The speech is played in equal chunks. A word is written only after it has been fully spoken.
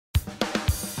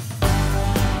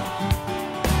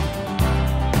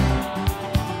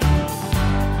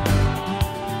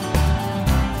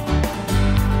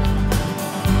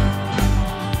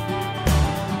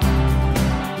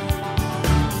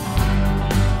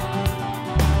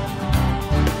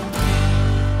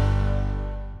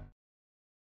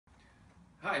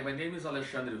Hi, my name is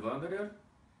Alexandre Wanderer.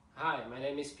 Hi, my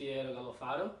name is Piero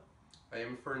Galofaro. I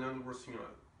am Fernando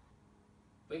Rossignol.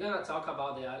 We're gonna talk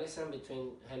about the alliance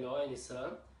between Renault and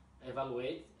Nissan,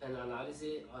 evaluate and analyze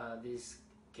this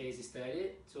case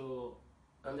study to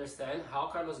understand how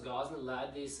Carlos Ghosn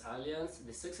led this alliance,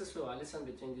 the successful alliance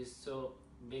between these two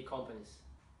big companies.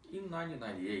 In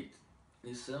 1998,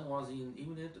 Nissan was in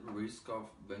imminent risk of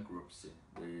bankruptcy.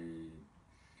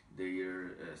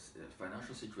 Their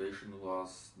financial situation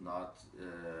was not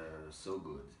so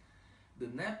good. The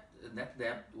net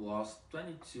debt was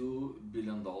 $22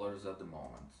 billion at the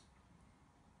moment.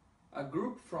 A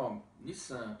group from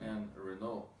Nissan and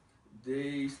Renault,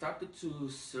 they started to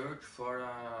search for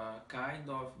a kind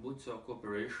of mutual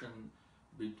cooperation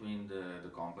between the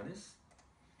companies.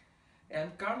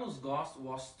 And Carlos Ghosn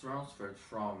was transferred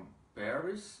from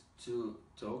Paris to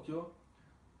Tokyo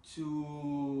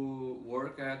to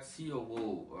work at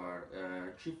COO, or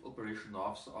Chief Operation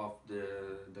Officer of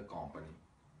the company.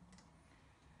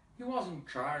 He was in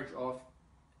charge of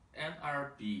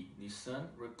NRP, Nissan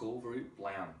Recovery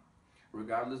Plan,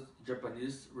 regardless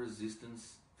Japanese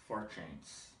resistance for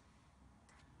change.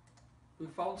 We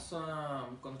found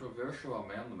some controversial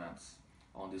amendments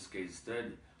on this case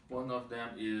study. One of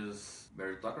them is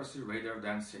meritocracy rather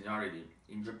than seniority.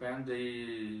 In Japan, they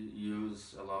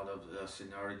use a lot of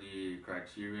seniority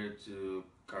criteria to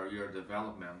career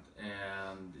development,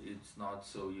 and it's not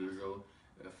so usual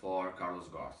for Carlos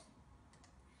Ghosn.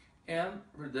 And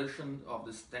reduction of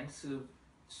the extensive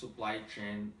supply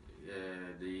chain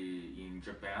in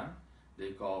Japan,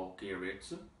 they call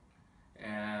Keiretsu,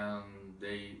 and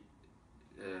they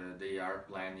are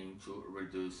planning to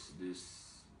reduce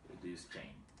this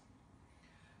chain.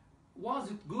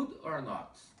 Was it good or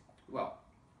not? Well,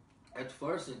 at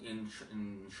first, in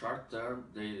short term,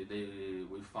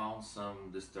 we found some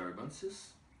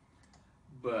disturbances,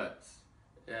 but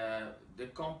the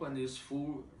company's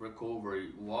full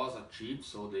recovery was achieved,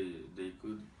 so they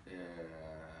could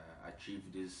achieve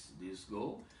this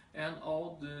goal, and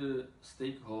all the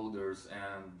stakeholders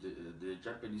and the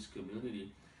Japanese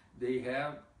community, they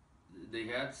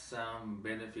had some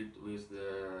benefit with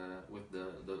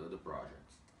the project.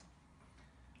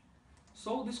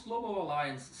 So this global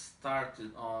alliance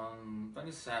started on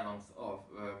 27th of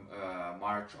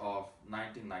March of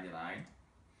 1999.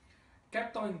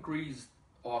 Capital increase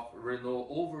of Renault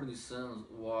over Nissan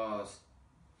was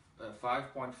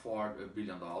 $5.4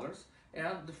 billion,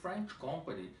 and the French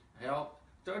company held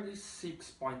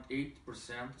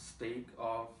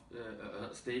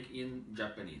 36.8% stake in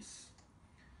Japanese.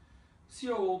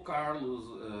 COO Carlos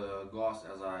Ghosn,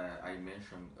 as I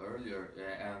mentioned earlier,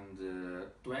 and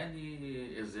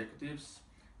 20 executives,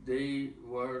 they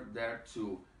were there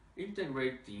to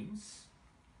integrate teams,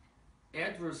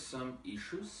 address some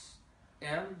issues,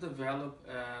 and develop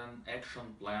an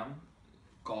action plan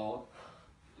called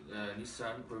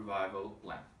Nissan Revival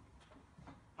Plan.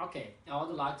 Okay, I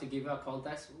would like to give you a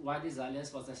context why this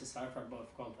alliance was necessary for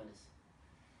both companies.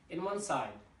 In one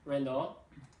side, Renault,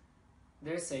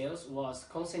 their sales was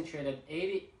concentrated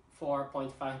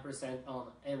 84.5%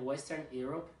 in Western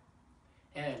Europe,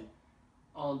 and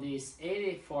on this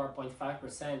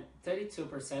 84.5%,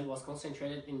 32% was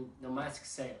concentrated in domestic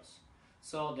sales.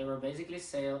 So they were basically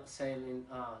selling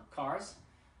cars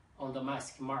on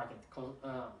domestic market,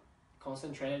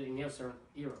 concentrated in Eastern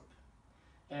Europe.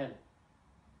 And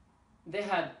they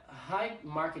had a high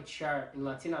market share in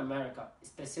Latin America,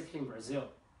 specifically in Brazil.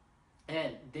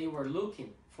 And they were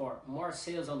looking for more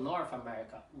sales on North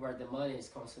America, where the money is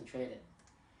concentrated.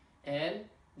 And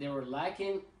they were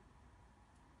lacking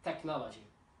technology.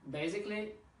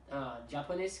 Basically,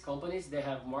 Japanese companies, they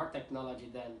have more technology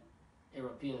than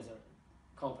European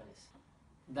companies.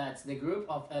 That's the group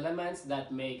of elements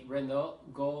that make Renault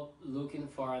go looking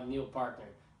for a new partner.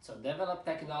 To develop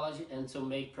technology and to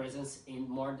make presence in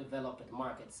more developed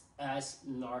markets as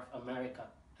North America,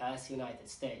 as United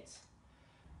States.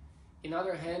 On the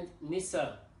other hand,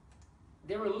 Nissan,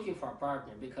 they were looking for a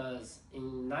partner because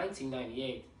in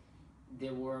 1998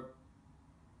 they were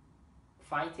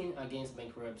fighting against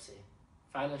bankruptcy,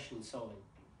 financial insolvency.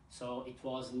 So it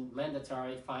was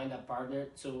mandatory to find a partner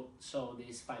to solve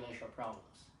these financial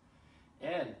problems.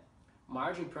 And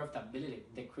margin profitability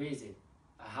decreasing,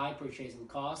 high purchasing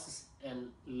costs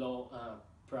and low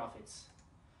profits.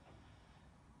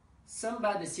 Some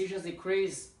bad decisions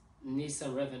decrease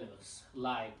Nissan revenues,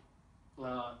 like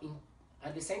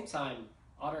at the same time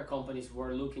other companies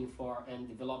were looking for and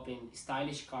developing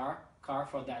stylish car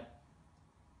for that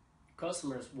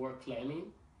customers were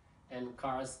claiming, and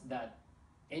cars that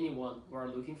anyone were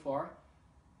looking for.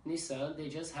 Nissan, they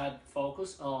just had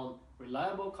focus on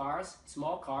reliable cars,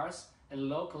 small cars, and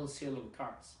low consuming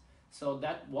cars. So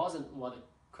that wasn't what the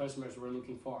customers were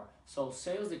looking for. So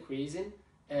sales decreasing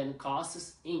and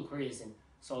costs increasing.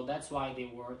 So that's why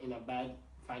they were in a bad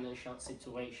financial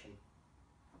situation.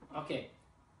 Okay,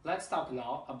 let's talk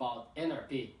now about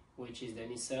NRP, which is the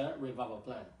Nissan Revival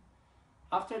Plan.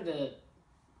 After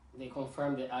they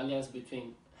confirmed the alliance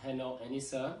between Renault and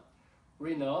Nissan,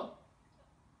 Renault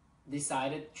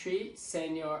decided 3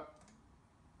 senior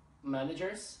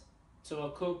managers to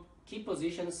occupy key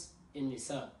positions in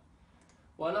Nissan.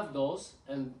 One of those,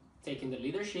 and taking the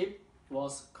leadership,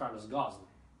 was Carlos Ghosn.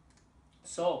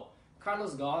 So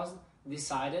Carlos Ghosn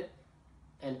decided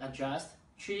and addressed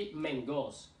 3 main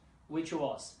goals, which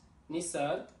was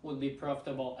Nissan would be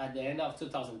profitable at the end of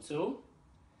 2002.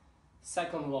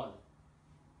 Second one,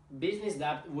 business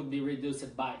debt would be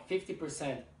reduced by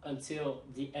 50% until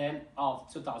the end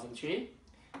of 2003.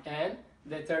 And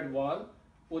the third one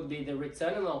would be the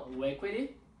return on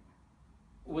equity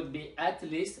would be at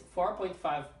least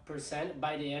 4.5%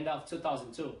 by the end of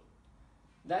 2002.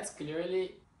 That's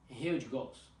clearly huge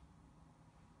goals.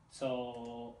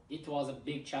 So it was a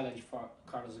big challenge for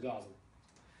Carlos Ghosn.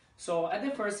 So at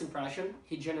the first impression,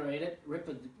 he generated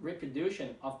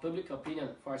reproduction of public opinion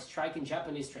for a striking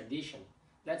Japanese tradition.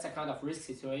 That's a kind of risk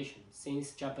situation,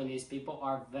 since Japanese people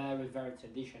are very, very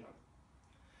traditional.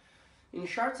 In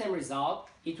short-term result,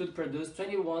 it would produce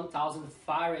 21,000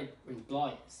 fired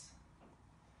employees.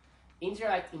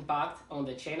 Indirect impact on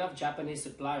the chain of Japanese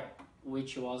supplier,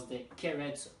 which was the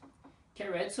Keiretsu.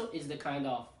 Keiretsu is the kind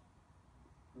of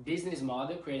business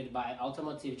model created by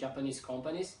automotive Japanese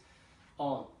companies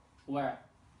where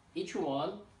each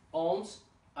one owns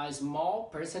a small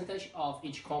percentage of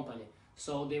each company.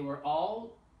 So they were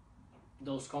all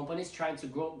those companies trying to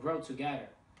grow together.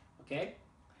 Okay?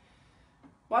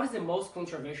 What is the most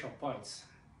controversial points?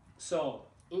 So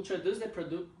introduce the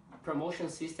promotion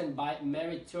system by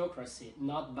meritocracy,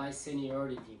 not by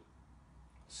seniority.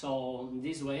 So in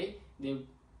this way,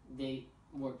 they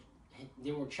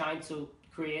were trying to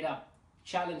create a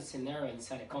challenge scenario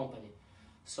inside a company.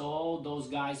 So those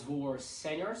guys who were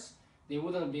seniors, they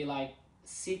wouldn't be like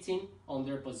sitting on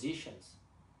their positions.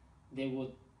 They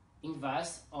would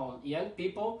invest on young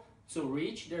people to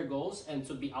reach their goals and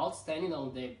to be outstanding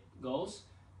on their goals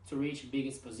to reach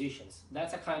biggest positions.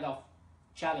 That's a kind of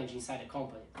challenge inside a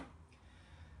company.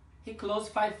 He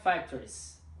closed 5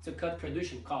 factories to cut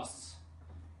production costs.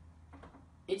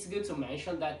 It's good to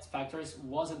mention that factories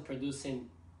wasn't producing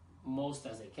most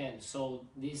as they can, so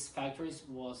these factories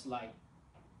was like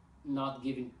not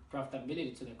giving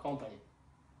profitability to the company.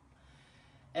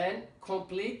 And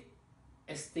complete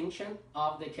extinction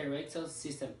of the Keiretsu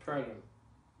system program,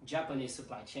 Japanese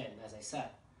supply chain, as I said.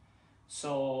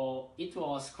 So it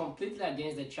was completely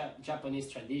against the Japanese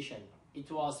tradition.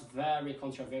 It was very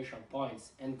controversial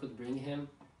points and could bring him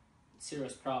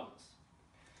serious problems.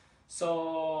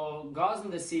 So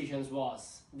Ghosn's decisions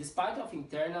was, despite of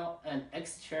internal and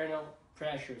external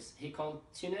pressures, he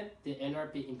continued the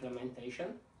NRP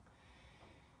implementation.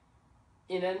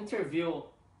 In an interview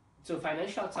to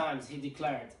Financial Times, he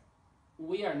declared,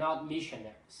 "We are not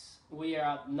missionaries. We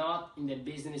are not in the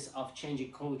business of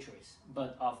changing cultures,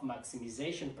 but of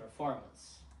maximization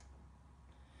performance."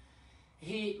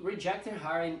 He rejected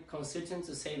hiring consultants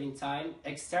to saving time,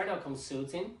 external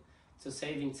consulting to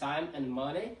saving time and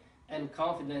money, and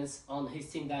confidence on his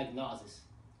team diagnosis.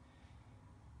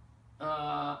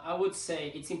 I would say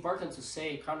it's important to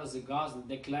say Carlos Ghosn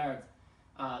declared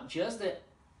just the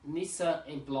Nissan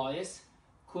employees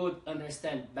could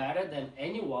understand better than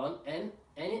anyone and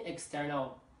any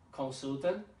external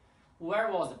consultant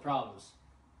where was the problems.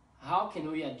 How can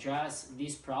we address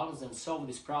these problems and solve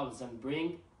these problems and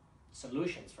bring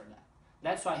solutions for that?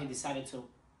 That's why he decided to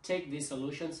take these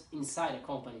solutions inside a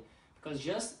company, because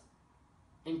just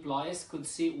employees could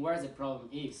see where the problem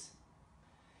is.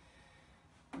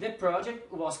 The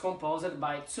project was composed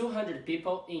by 200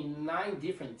 people in 9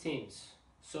 different teams.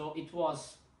 So it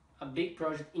was a big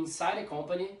project inside a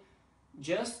company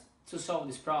just to solve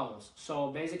these problems.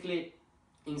 So basically,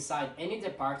 inside any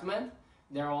department,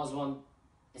 there was one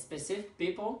specific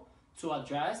people to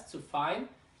address, to find,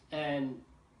 and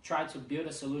try to build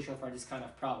a solution for this kind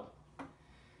of problem.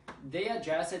 They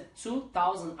addressed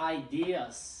 2,000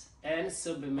 ideas and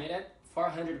submitted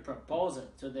 400 proposals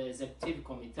to the executive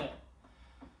committee.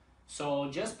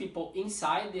 So just people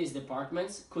inside these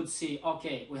departments could see,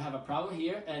 okay, we have a problem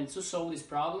here, and to solve this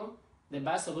problem, the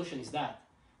best solution is that.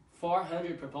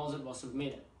 400 proposals were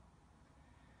submitted.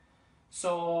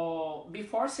 So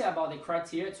before say about the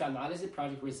criteria to analyze the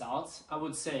project results, I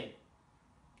would say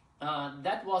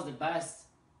that was the best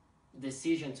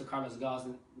decision to Carlos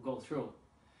Ghosn go through.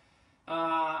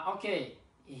 Okay,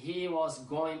 he was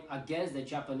going against the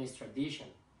Japanese tradition.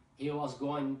 He was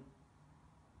going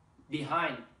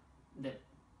behind the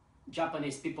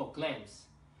Japanese people claims.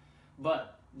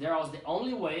 But there was the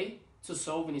only way to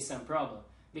solve Nissan problem,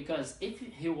 because if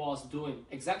he was doing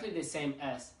exactly the same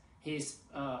as his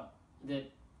the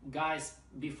guys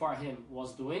before him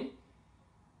was doing,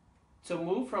 to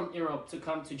move from Europe to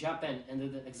come to Japan and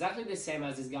do exactly the same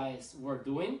as these guys were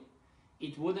doing,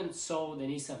 it wouldn't solve the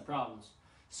Nissan problems.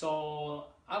 So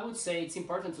I would say it's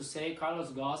important to say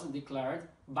Carlos Ghosn declared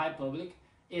by public,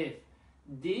 if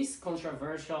these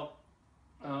controversial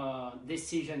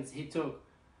decisions he took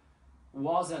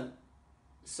wasn't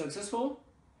successful,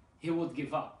 he would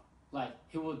give up. Like,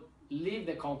 he would leave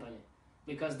the company,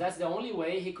 because that's the only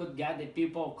way he could get the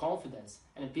people confidence,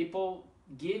 and people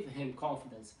give him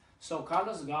confidence. So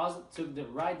Carlos Ghosn took the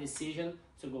right decision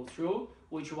to go through,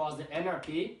 which was the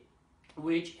NRP,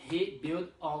 which he built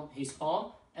on his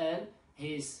own and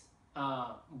his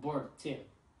board team.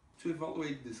 To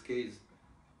evaluate this case,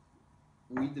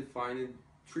 we defined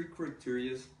three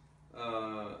criteria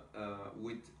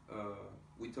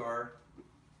with our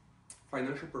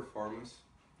financial performance,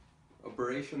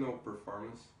 operational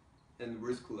performance, and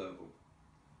risk level,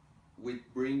 which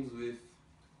brings with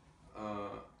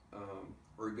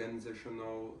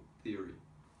organizational theory.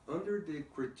 Under the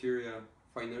criteria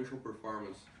financial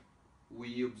performance,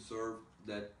 we observed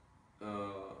that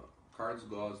Carlos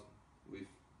Ghosn, with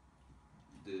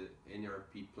the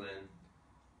NRP plan,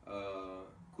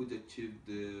 could achieve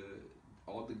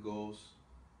all the goals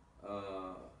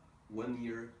 1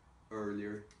 year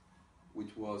earlier,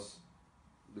 which was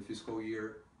the fiscal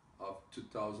year of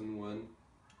 2001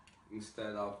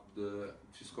 instead of the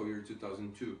fiscal year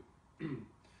 2002.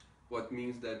 What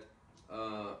means that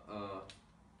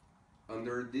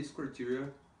under this criteria,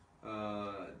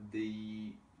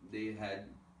 they had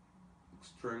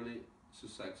extremely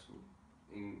successful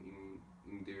in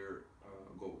their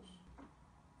goals.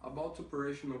 About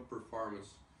operational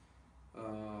performance,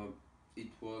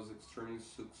 it was extremely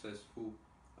successful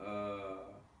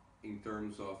in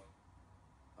terms of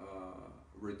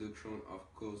reduction of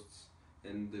costs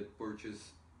and the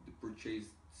purchase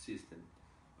system.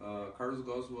 Carlos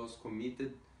Ghosn was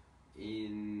committed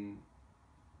in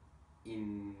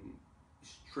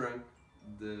strength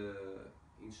the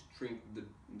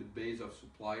base of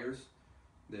suppliers,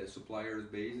 the suppliers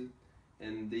base,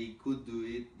 and they could do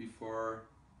it before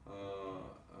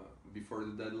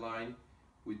the deadline,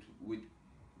 which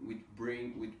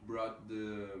brought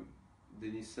the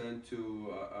Nissan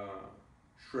to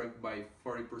shrink by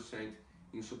 40%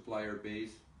 in supplier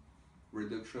base,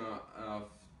 reduction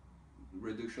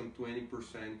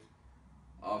 20%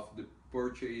 of the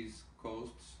purchase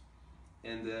costs,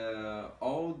 and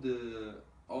all the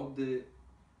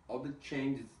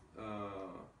changes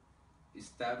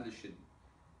established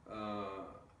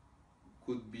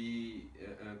could be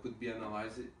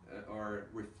analyzed or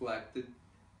reflected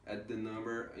at the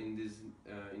number in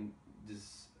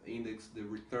this index, the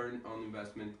return on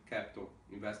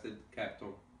invested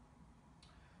capital,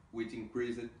 which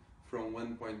increased from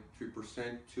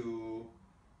 1.3% to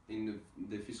in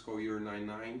the fiscal year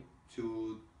 99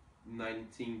 to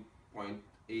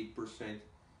 19.8%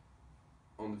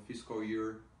 on the fiscal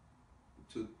year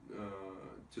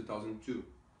 2002.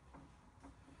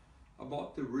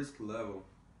 About the risk level,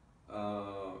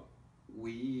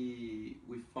 we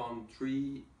found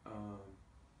three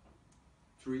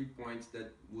points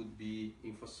that would be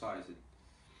emphasized.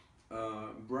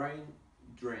 Brain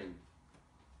drain.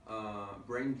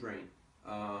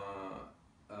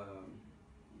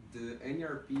 The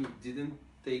NRP didn't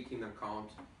take in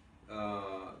account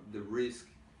the risk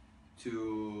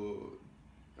to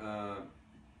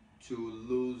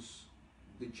lose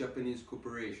the Japanese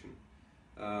cooperation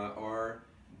or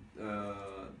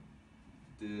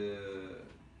the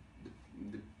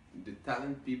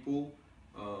talent people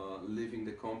leaving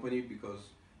the company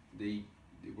because they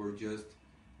were just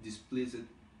displeased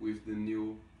with the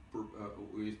new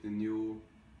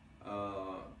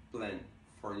plan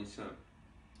for Nissan.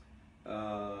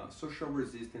 Social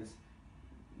resistance,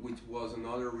 which was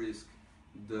another risk.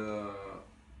 The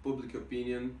public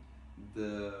opinion,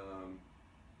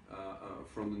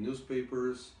 from the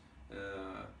newspapers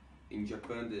in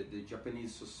Japan, the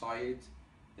Japanese society,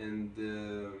 and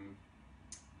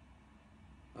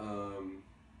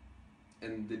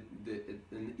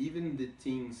even the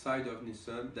team inside of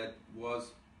Nissan that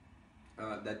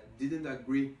didn't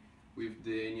agree with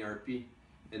the NRP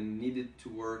and needed to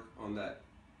work on that.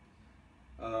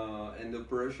 And the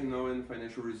operational and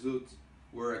financial results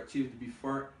were achieved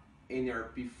before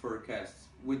NRP forecasts,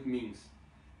 which means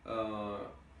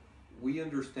we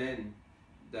understand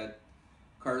that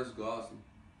Carlos Ghosn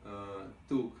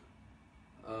took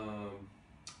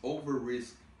over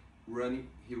risk,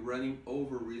 he ran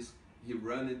over risk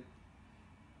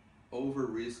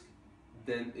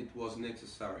than it was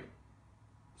necessary.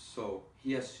 So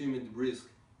he assumed risk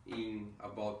in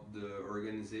about the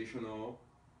organizational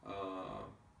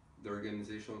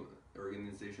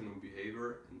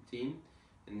behavior and team,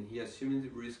 and he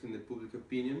assumed risk in the public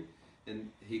opinion,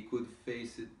 and he could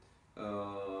face it.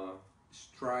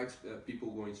 Strikes,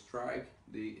 people going strike.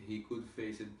 He could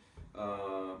face it,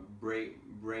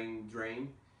 brain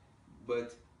drain,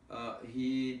 but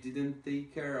he didn't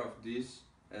take care of this,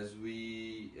 as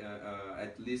we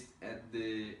at least at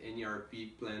the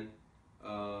NERP plan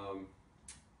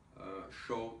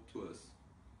showed to us.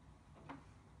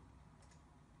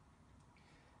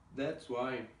 That's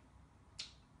why,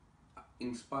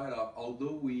 in spite of,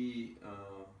 although we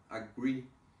agree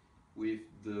with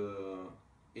the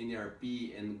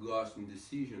NERP and Ghosn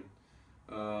decision,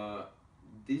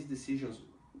 these decisions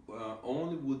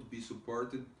only would be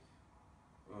supported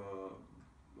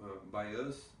by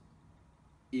us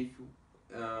if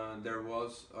there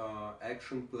was an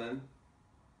action plan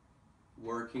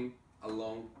working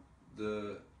along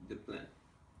the plan,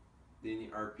 the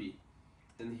NERP.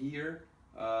 And here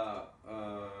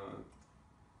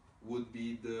would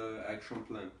be the action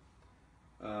plan.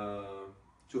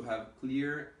 To have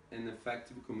clear and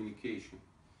effective communication,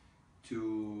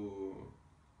 to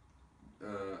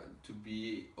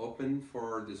be open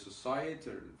for the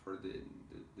society, for the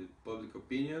public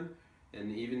opinion,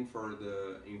 and even for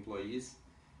the employees,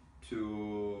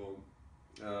 to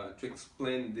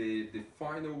explain the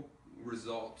final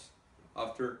results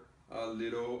after a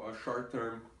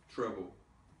short-term trouble.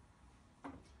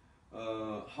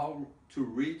 How to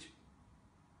reach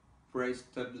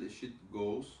pre-established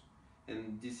goals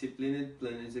and disciplined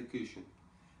plan execution.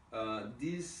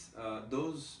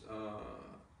 Those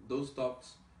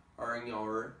topics are in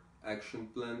our action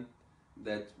plan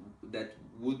that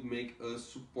would make us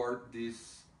support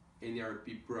this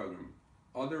NERP program.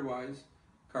 Otherwise,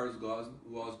 Carlos Ghosn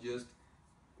was just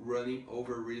running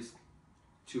over risk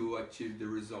to achieve the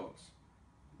results,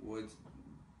 what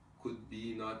could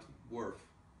be not worth,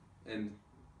 and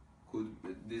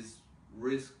this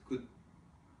risk could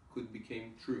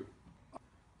become true.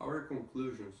 Our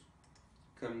conclusions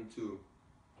come to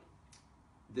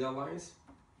the alliance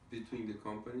between the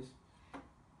companies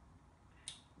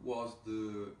was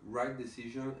the right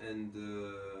decision and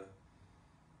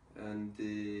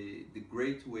the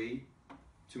great way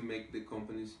to make the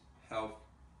companies health,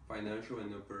 financial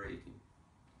and operating.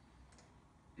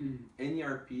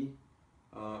 NERP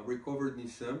recovered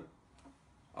Nissan,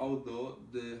 although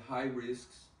the high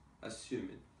risks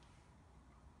assumed.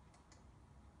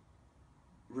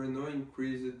 Renault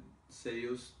increased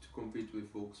sales to compete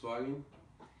with Volkswagen,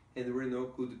 and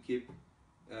Renault could keep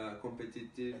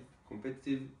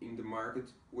competitive in the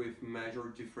market with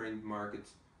major different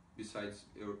markets besides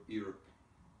Europe.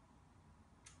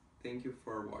 Thank you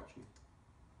for watching.